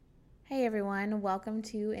Hey everyone, welcome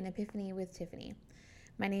to An Epiphany with Tiffany.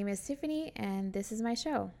 My name is Tiffany and this is my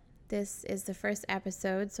show. This is the first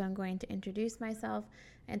episode, so I'm going to introduce myself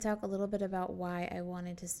and talk a little bit about why I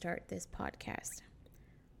wanted to start this podcast.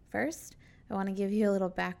 First, I want to give you a little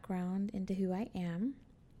background into who I am.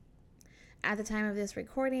 At the time of this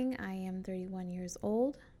recording, I am 31 years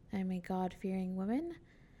old. I'm a God-fearing woman.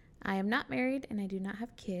 I am not married and I do not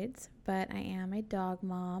have kids, but I am a dog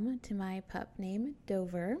mom to my pup named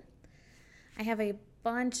Dover. I have a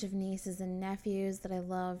bunch of nieces and nephews that I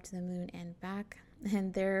love to the moon and back,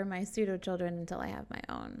 and they're my pseudo children until I have my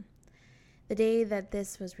own. The day that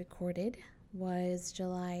this was recorded was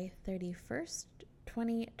July 31st,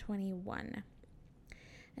 2021.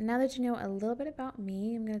 And now that you know a little bit about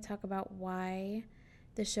me, I'm going to talk about why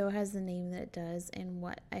the show has the name that it does and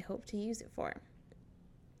what I hope to use it for.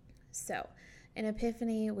 So, An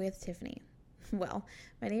Epiphany with Tiffany. Well,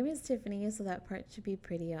 my name is Tiffany, so that part should be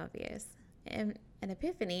pretty obvious. And an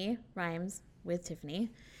epiphany rhymes with Tiffany,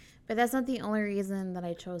 but that's not the only reason that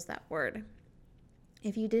I chose that word.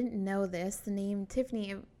 If you didn't know this, the name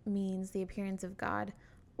Tiffany means the appearance of God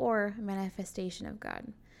or manifestation of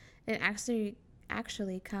God. It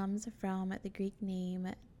actually comes from the Greek name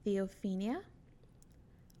Theophania,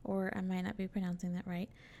 or I might not be pronouncing that right.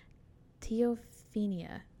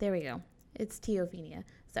 Theophania. There we go. It's Theophania.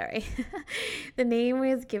 Sorry. The name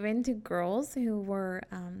was given to girls who were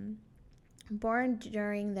born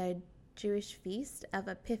during the Jewish feast of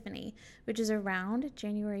Epiphany, which is around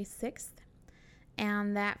January 6th.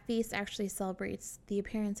 And that feast actually celebrates the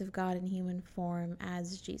appearance of God in human form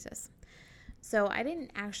as Jesus. So I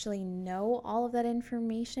didn't actually know all of that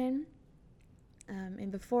information.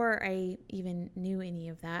 And before I even knew any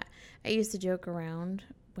of that, I used to joke around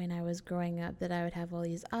when I was growing up that I would have all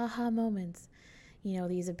these aha moments,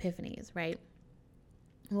 these epiphanies, right?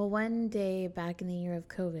 Well, one day back in the year of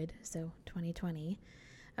COVID, so 2020,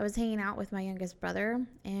 I was hanging out with my youngest brother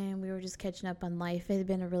and we were just catching up on life. It had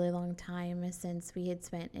been a really long time since we had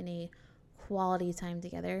spent any quality time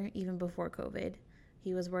together, even before COVID.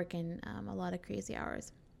 He was working a lot of crazy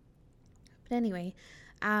hours. But anyway,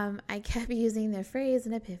 I kept using the phrase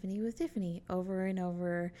An Epiphany with Tiffany over and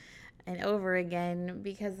over and over again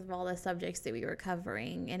because of all the subjects that we were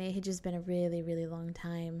covering. And it had just been a really, really long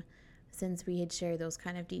time since we had shared those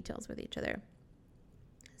kind of details with each other.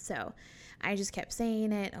 So I just kept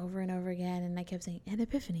saying it over and over again, and I kept saying, An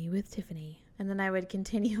Epiphany with Tiffany. And then I would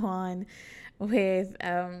continue on with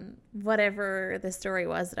whatever the story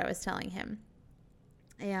was that I was telling him.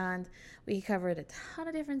 And we covered a ton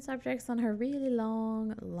of different subjects on her really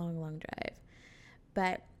long drive.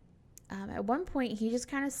 But at one point, he just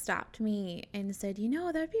kind of stopped me and said,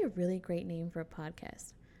 that'd be a really great name for a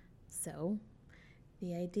podcast. So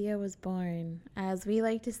the idea was born. As we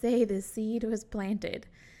like to say, the seed was planted.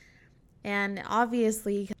 And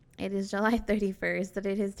obviously, it is July 31st that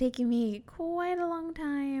it has taken me quite a long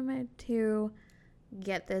time to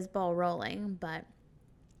get this ball rolling, but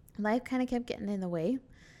life kind of kept getting in the way.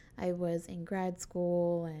 I was in grad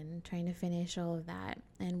school and trying to finish all of that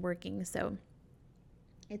and working, so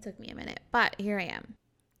it took me a minute, but here I am.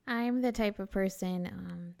 I'm the type of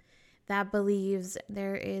person that believes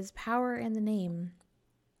there is power in the name.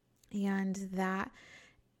 And that,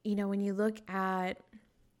 when you look at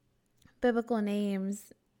biblical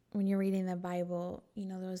names, when you're reading the Bible,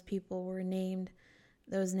 those people were named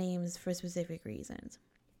those names for specific reasons.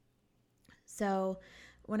 So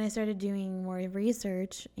when I started doing more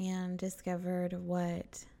research and discovered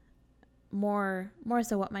what more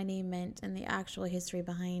so what my name meant and the actual history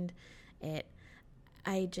behind it,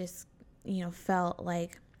 I just, felt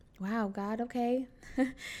like, wow, God, okay,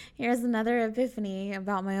 here's another epiphany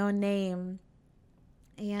about my own name.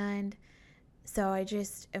 And so I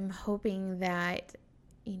just am hoping that,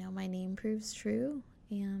 my name proves true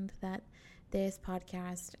and that this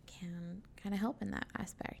podcast can kind of help in that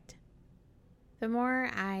aspect. The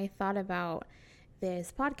more I thought about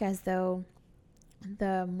this podcast, though,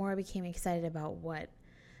 the more I became excited about what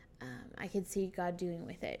I could see God doing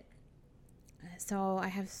with it. So I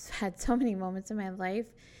have had so many moments in my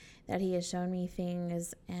life that he has shown me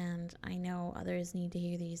things, and I know others need to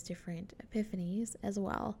hear these different epiphanies as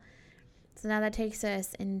well. So now that takes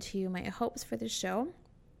us into my hopes for the show.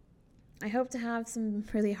 I hope to have some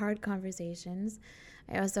really hard conversations.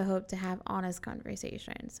 I also hope to have honest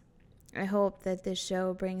conversations. I hope that this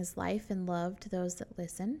show brings life and love to those that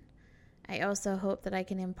listen. I also hope that I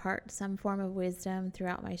can impart some form of wisdom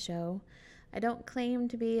throughout my show. I don't claim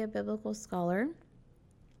to be a biblical scholar,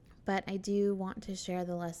 but I do want to share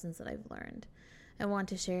the lessons that I've learned. I want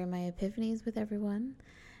to share my epiphanies with everyone,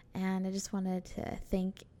 and I just wanted to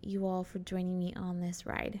thank you all for joining me on this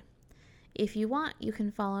ride. If you want, you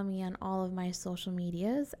can follow me on all of my social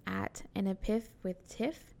medias at Anepiph with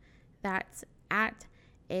Tiff. That's at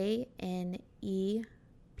ANEPIPH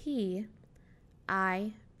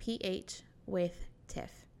with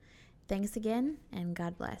Tiff. Thanks again, and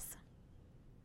God bless.